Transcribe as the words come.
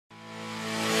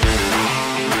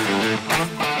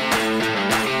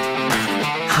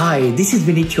Hi, this is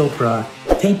Vinney Chopra.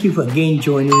 Thank you for again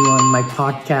joining on my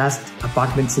podcast,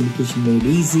 Apartment Syndication Made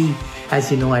Easy.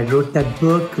 As you know, I wrote that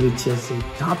book, which is a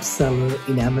top seller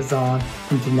in Amazon.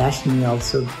 Internationally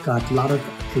also got a lot of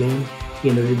acclaim,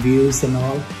 reviews and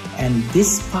all. And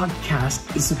this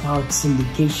podcast is about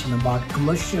syndication, about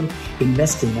commercial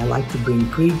investing. I like to bring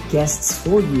great guests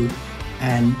for you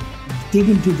and dig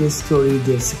into their story,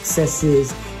 their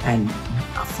successes, and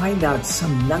find out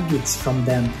some nuggets from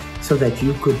them so that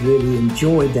you could really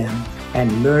enjoy them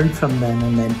and learn from them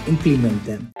and then implement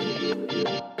them.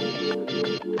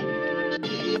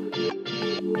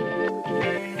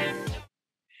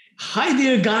 Hi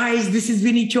there, guys. This is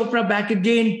Vinney Chopra back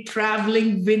again.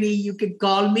 Traveling Vinney, you can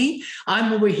call me.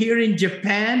 I'm over here in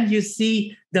Japan. You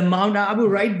see the Mount Abu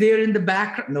right there in the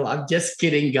background. No, I'm just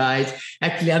kidding, guys.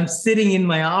 Actually, I'm sitting in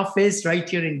my office right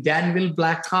here in Danville,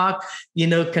 Blackhawk,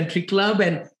 country club.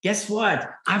 And guess what?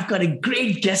 I've got a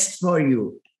great guest for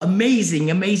you.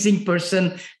 Amazing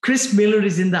person. Kris Miller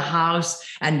is in the house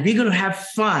and we're going to have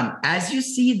fun. As you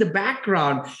see the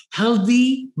background,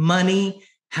 healthy money,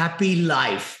 happy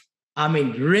life.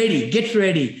 Get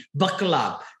ready, buckle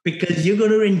up, because you're going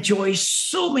to enjoy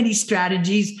so many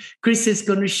strategies Kris is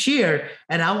going to share.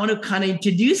 And I want to kind of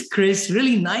introduce Kris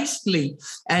really nicely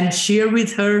and share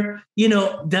with her,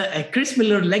 the Kris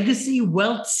Miller, Legacy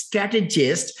Wealth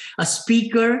Strategist, a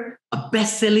speaker, a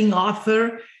best-selling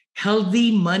author.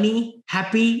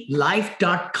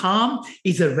 HealthyMoneyHappyLife.com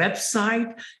is a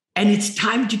website. And it's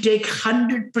time to take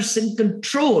 100%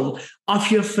 control of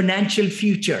your financial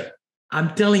future.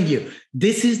 I'm telling you,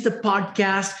 this is the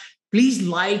podcast. Please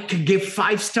give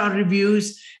 5-star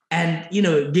reviews, and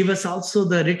give us also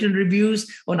the written reviews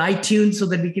on iTunes so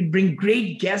that we can bring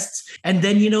great guests. And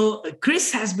then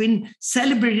Kris has been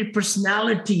celebrated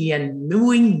personality and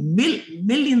moving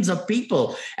millions of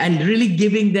people and really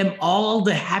giving them all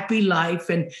the happy life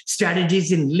and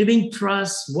strategies in living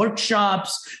trusts,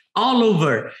 workshops, all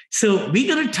over. So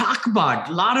we're going to talk about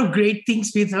a lot of great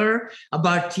things with her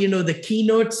about, the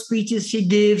keynote speeches she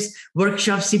gives,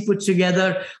 workshops she puts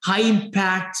together, high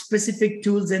impact, specific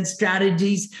tools and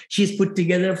strategies she's put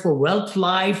together for wealth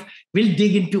life. We'll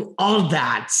dig into all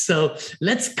that. So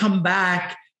let's come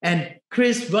back. And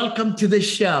Kris, welcome to the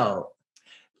show.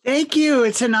 Thank you.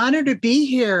 It's an honor to be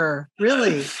here.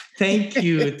 Really. Thank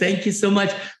you. Thank you so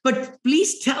much. But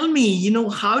please tell me,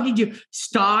 how did you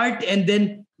start, and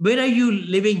then where are you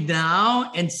living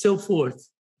now and so forth?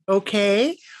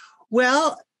 Okay.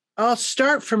 Well, I'll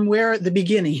start from the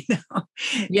beginning.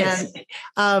 Yes.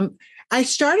 And, I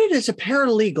started as a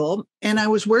paralegal, and I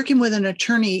was working with an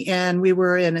attorney, and we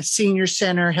were in a senior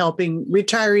center helping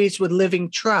retirees with living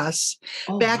trusts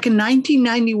back in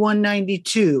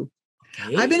 1991-92.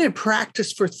 Okay. I've been in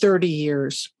practice for 30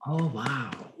 years. Oh,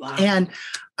 wow. And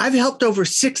I've helped over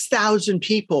 6,000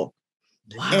 people.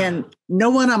 Wow. And no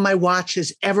one on my watch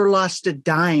has ever lost a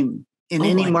dime in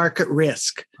any market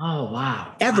risk. Oh,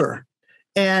 wow. Ever. Wow.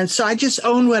 And so I just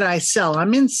own what I sell.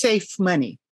 I'm in safe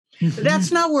money. But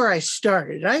that's not where I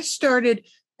started. I started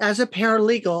as a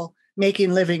paralegal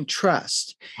making living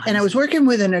trust. And I was working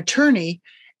with an attorney,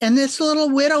 and this little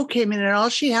widow came in, and all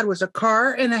she had was a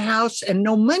car and a house and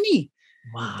no money.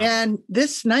 Wow. And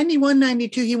this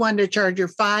 91-92, he wanted to charge her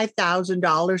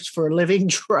 $5,000 for a living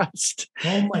trust.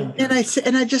 Oh my God.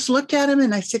 And I just looked at him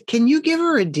and I said, "Can you give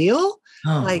her a deal?"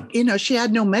 She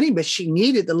had no money, but she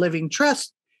needed the living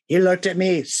trust. He looked at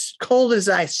me cold as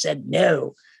ice, said,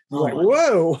 "No."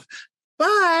 Whoa,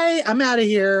 bye. I'm out of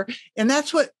here. And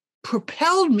that's what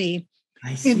propelled me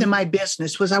into my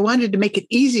business. Was I wanted to make it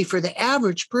easy for the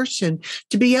average person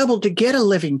to be able to get a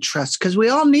living trust, because we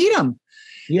all need them.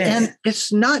 Yes. And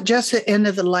it's not just an end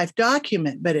of the life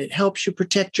document, but it helps you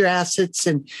protect your assets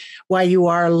and while you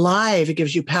are alive. It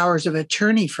gives you powers of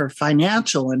attorney for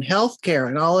financial and healthcare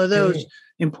and all of those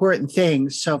important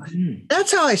things. So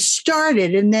that's how I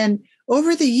started. And then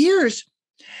over the years,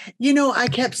 I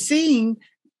kept seeing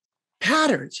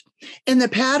patterns. And the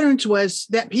patterns was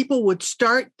that people would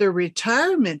start their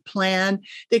retirement plan.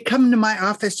 They'd come to my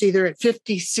office either at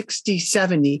 50, 60,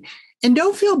 70. And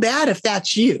don't feel bad if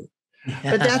that's you.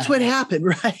 But that's what happened,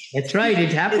 right? That's right.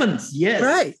 It happens. Yes.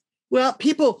 Right. Well,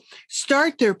 people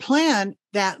start their plan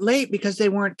that late because they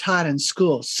weren't taught in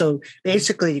school. So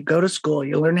basically, you go to school,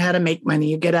 you learn how to make money,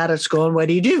 you get out of school, and what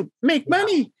do? Make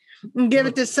money and give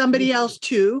it to somebody else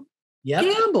to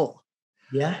gamble.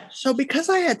 Yeah. So because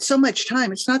I had so much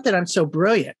time, it's not that I'm so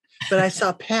brilliant, but I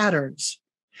saw patterns.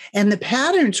 And the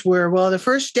patterns were, the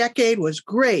first decade was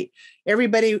great.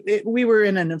 We were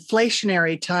in an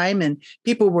inflationary time and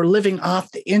people were living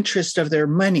off the interest of their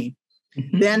money.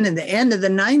 Mm-hmm. Then in the end of the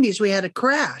 90s, we had a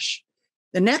crash.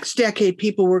 The next decade,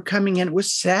 people were coming in. It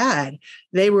was sad.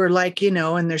 They were like, in their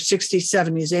 60s,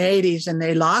 70s, and 80s, and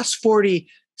they lost 40,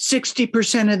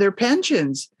 60% of their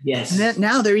pensions. Yes. And then,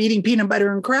 now they're eating peanut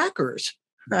butter and crackers,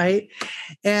 right?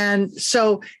 And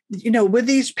so, with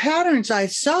these patterns, I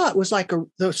saw it was like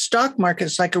the stock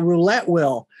market's like a roulette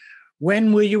wheel.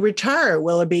 When will you retire?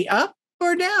 Will it be up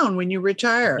or down when you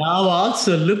retire? Now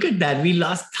also, look at that. We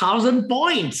lost 1,000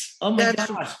 points. Oh my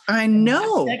gosh. I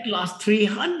know. That lost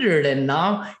 300 and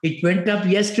now it went up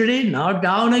yesterday, now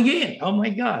down again. Oh my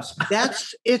gosh.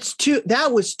 That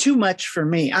was too much for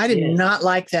me. I did not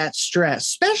like that stress,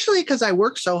 especially because I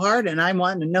work so hard and I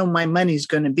want to know my money's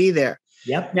going to be there.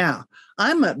 Yep. Now,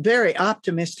 I'm a very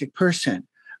optimistic person,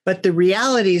 but the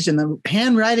realities and the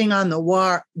handwriting on the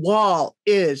wall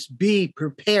is be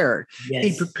prepared. Yes.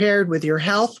 Be prepared with your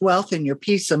health, wealth, and your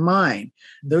peace of mind.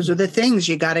 Those are the things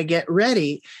you got to get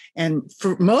ready. And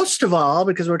for most of all,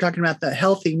 because we're talking about the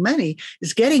healthy money,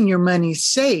 is getting your money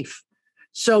safe.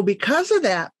 So because of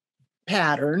that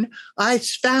pattern, I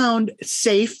found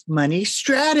safe money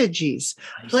strategies,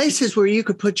 places where you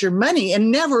could put your money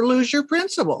and never lose your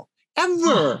principal,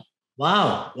 ever.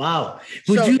 Wow.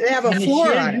 So they have a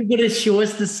floor on it. You're going to show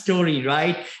us the story,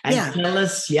 right? And tell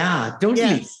us,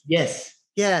 totally.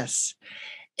 Yes.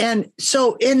 And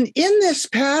so in this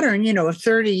pattern, of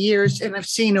 30 years, and I've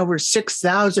seen over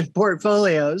 6,000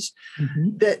 portfolios,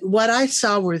 that what I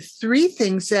saw were three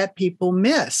things that people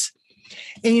miss.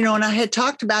 And, and I had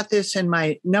talked about this in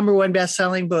my #1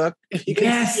 best-selling book.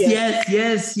 Yes.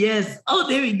 Oh,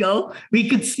 there we go. We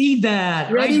could see that.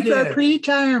 Ready for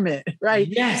PREtirement, right?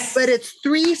 Yes. But it's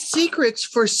 3 secrets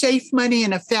for safe money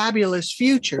and a fabulous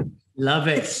future. Love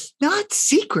it. It's not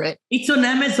secret. It's on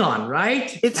Amazon,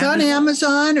 right? It's on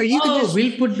Amazon, or you can just...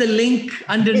 we'll put the link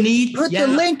underneath. Put the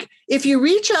link. If you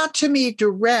reach out to me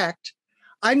direct,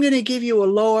 I'm going to give you a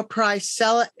lower price.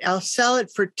 I'll sell it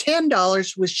for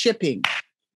 $10 with shipping.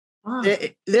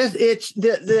 It's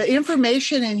the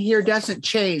information in here doesn't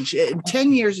change. In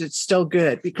 10 years, it's still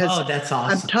good because that's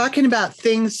awesome. I'm talking about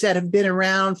things that have been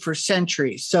around for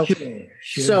centuries. So,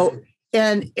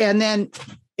 and then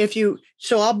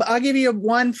I'll give you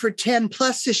one for 10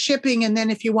 plus the shipping. And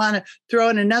then if you want to throw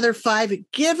in another 5,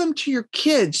 give them to your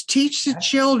kids, teach the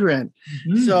children.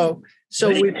 So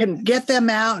we can get them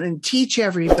out and teach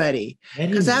everybody,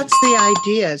 because that's the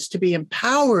idea, is to be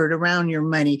empowered around your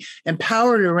money,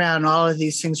 empowered around all of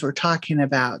these things we're talking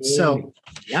about. So,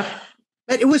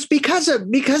 but it was because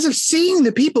of seeing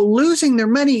the people losing their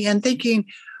money and thinking,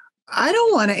 I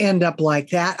don't want to end up like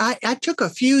that. I took a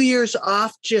few years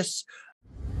off just.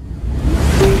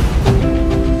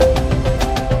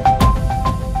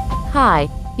 Hi,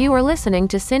 you are listening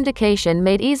to Syndication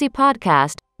Made Easy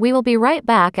podcast. We will be right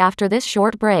back after this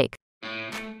short break.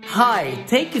 Hi,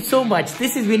 thank you so much.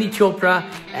 This is Vinney Chopra,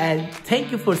 and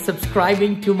thank you for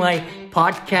subscribing to my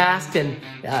podcast and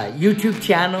YouTube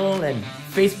channel and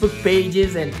Facebook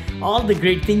pages and all the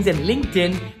great things, and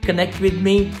LinkedIn. Connect with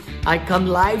me. I come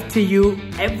live to you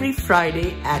every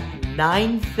Friday at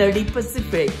 9:30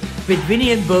 Pacific with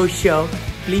Vinney and Bo Show.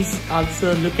 Please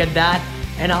also look at that.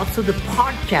 And also the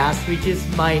podcast, which is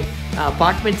my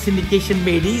apartment syndication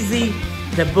made easy.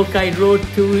 The book I wrote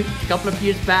a couple of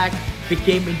years back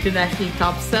became international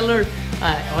top seller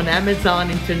on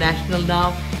Amazon International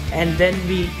now. And then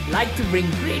we like to bring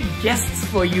great guests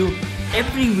for you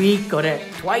every week or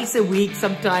twice a week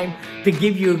sometime to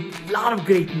give you a lot of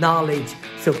great knowledge.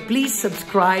 So please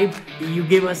subscribe. You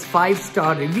give us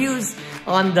 5-star reviews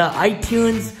on the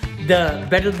iTunes. The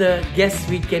better the guests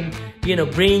we can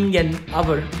bring, and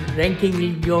our ranking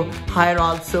will go higher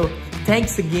also.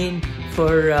 Thanks again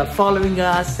for following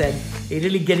us and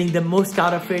really getting the most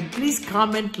out of it. Please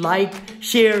comment, like,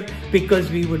 share, because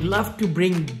we would love to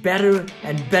bring better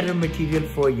and better material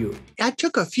for you. I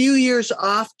took a few years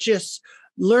off just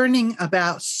learning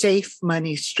about safe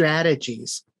money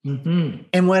strategies.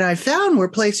 And what I found were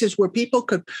places where people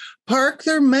could park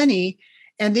their money,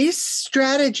 and these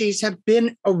strategies have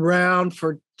been around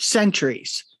for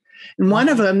centuries. And one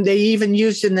of them they even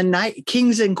used in the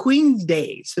kings and queens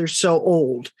days. They're so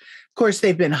old. Of course,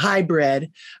 they've been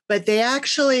hybrid, but they're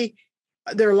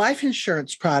life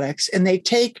insurance products, and they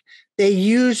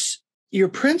use your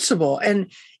principal,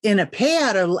 and in a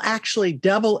payout, it'll actually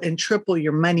double and triple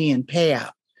your money in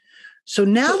payout. So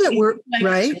now that we're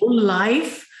right. Whole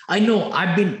life. I know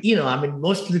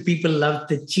most of the people love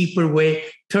the cheaper way,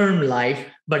 term life,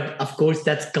 but of course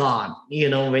that's gone.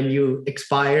 When you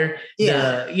expire,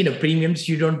 the premiums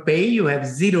you don't pay, you have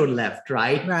 0 left,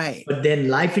 right? Right. But then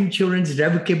life insurance,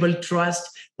 revocable trust,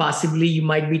 possibly you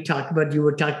were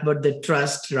talking about the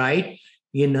trust, right?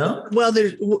 Well,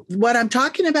 there's what I'm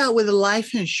talking about with the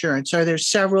life insurance are there's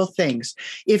several things.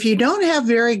 If you don't have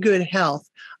very good health,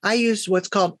 I use what's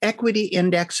called equity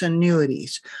index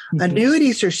annuities. Mm-hmm.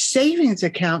 Annuities are savings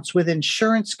accounts with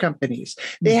insurance companies.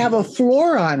 They have a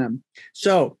floor on them.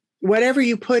 So whatever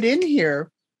you put in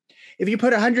here, if you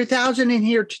put 100,000 in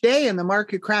here today and the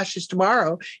market crashes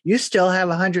tomorrow, you still have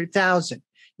 100,000.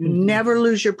 You never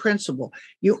lose your principal.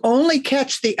 You only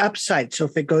catch the upside. So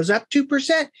if it goes up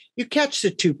 2%, you catch the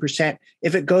 2%.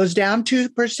 If it goes down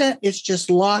 2%, it's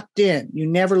just locked in. You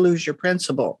never lose your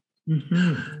principal.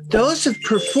 Mm-hmm. Those have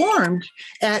performed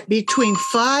at between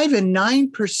 5 and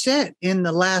 9% in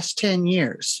the last 10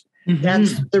 years. Mm-hmm.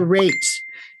 That's the rates.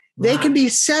 Wow. They can be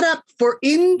set up for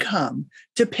income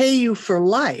to pay you for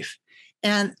life.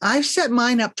 And I've set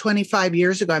mine up 25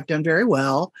 years ago. I've done very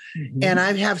well. Mm-hmm. And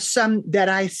I have some that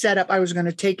I set up. I was going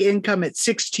to take income at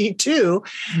 62.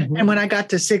 Mm-hmm. And when I got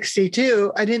to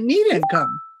 62, I didn't need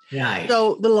income. Right.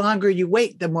 So the longer you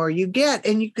wait, the more you get.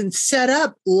 And you can set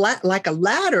up like a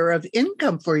ladder of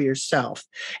income for yourself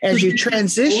as you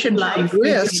transition from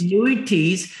risk.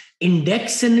 Annuities,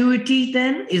 index annuity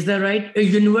then? Is that right?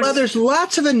 Well, there's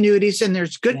lots of annuities and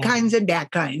there's good kinds and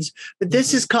bad kinds. But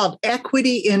this is called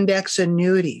equity index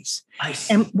annuities. I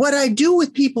see. And what I do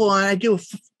with people I do a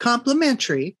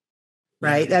complimentary,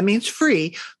 right? That means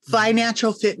free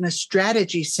financial fitness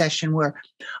strategy session where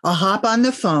I'll hop on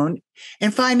the phone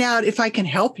and find out if I can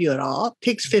help you at all. It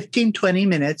takes 15, 20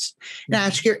 minutes and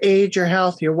ask your age, your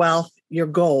health, your wealth, your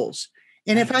goals.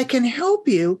 And if I can help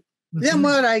you, then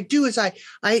what I do is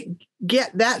I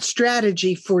get that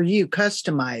strategy for you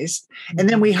customized. And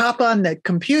then we hop on the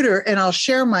computer and I'll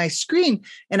share my screen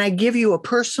and I give you a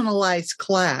personalized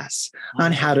class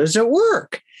on how does it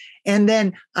work. And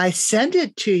then I send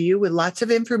it to you with lots of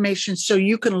information so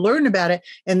you can learn about it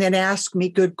and then ask me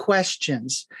good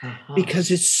questions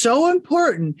because it's so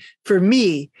important for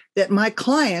me that my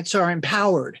clients are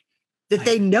empowered, that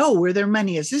they know where their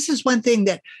money is. This is one thing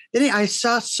that I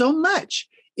saw so much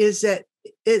is that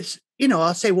it's,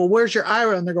 I'll say, well, where's your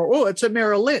IRA? And they go, oh, it's a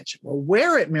Merrill Lynch. Well,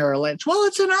 where at Merrill Lynch? Well,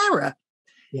 it's an IRA.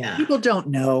 Yeah. People don't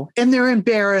know and they're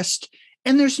embarrassed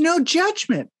and there's no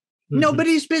judgment. Mm-hmm.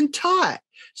 Nobody's been taught.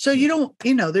 So you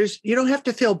don't have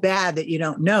to feel bad that you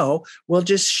don't know. We'll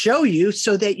just show you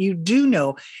so that you do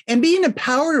know. And being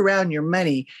empowered around your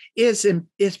money is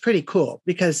pretty cool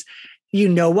because you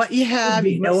know what you have,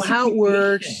 you know how it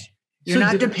works. You're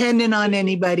not dependent on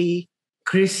anybody.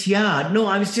 Kris, I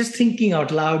was just thinking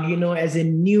out loud, as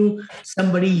a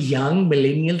somebody young,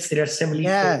 millennials, there are somebody,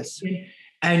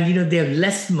 and, they have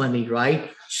less money,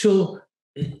 right? So,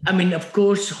 of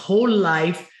course, whole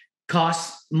life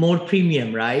costs more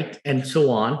premium, right? And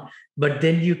so on. But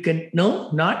then you can,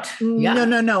 not? Yeah.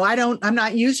 No. I'm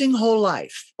not using whole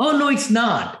life. Oh, no, it's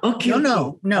not. Okay.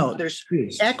 No. There's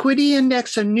equity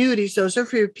index annuities. Those are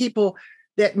for people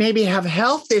that maybe have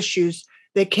health issues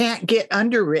that can't get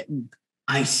underwritten.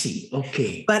 I see.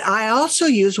 Okay. But I also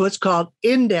use what's called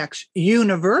index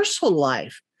universal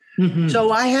life. Mm-hmm.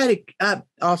 So I had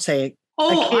I'll say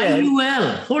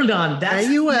IUL. Hold on. That's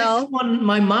IUL on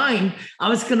my mind. I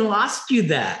was going to ask you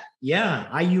that. Yeah,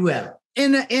 IUL.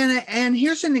 And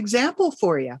here's an example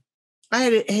for you.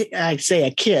 I say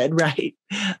a kid, right?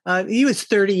 He was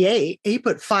 38. He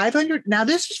put 500. Now,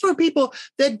 this is for people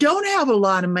that don't have a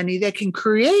lot of money that can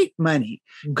create money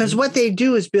because what they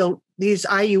do is these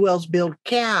IULs build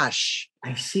cash.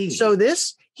 I see. So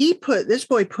this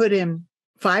boy put in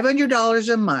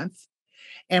 $500 a month.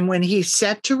 And when he's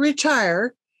set to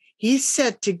retire, he's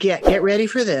set to get ready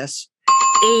for this,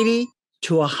 $80,000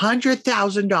 to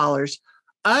 $100,000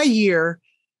 a year,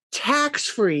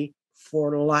 tax-free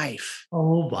for life.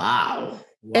 Oh, wow.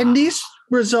 And these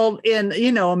result in,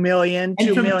 $1 million,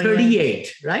 $2 million.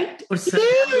 38, right?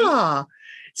 Yeah.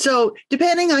 So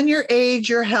depending on your age,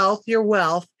 your health, your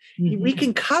wealth, we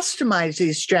can customize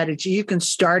these strategies. You can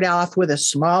start off with a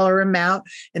smaller amount,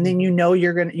 and then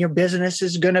your business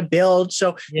is going to build.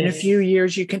 So in a few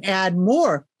years, you can add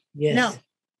more. Yes. Now,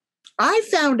 I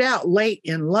found out late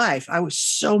in life, I was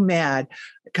so mad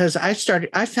because I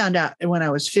found out when I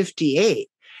was 58.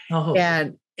 Oh.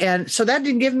 And so that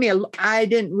didn't give me I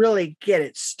didn't really get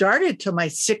it started till my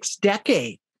 6th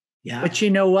decade. Yeah. But you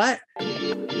know what?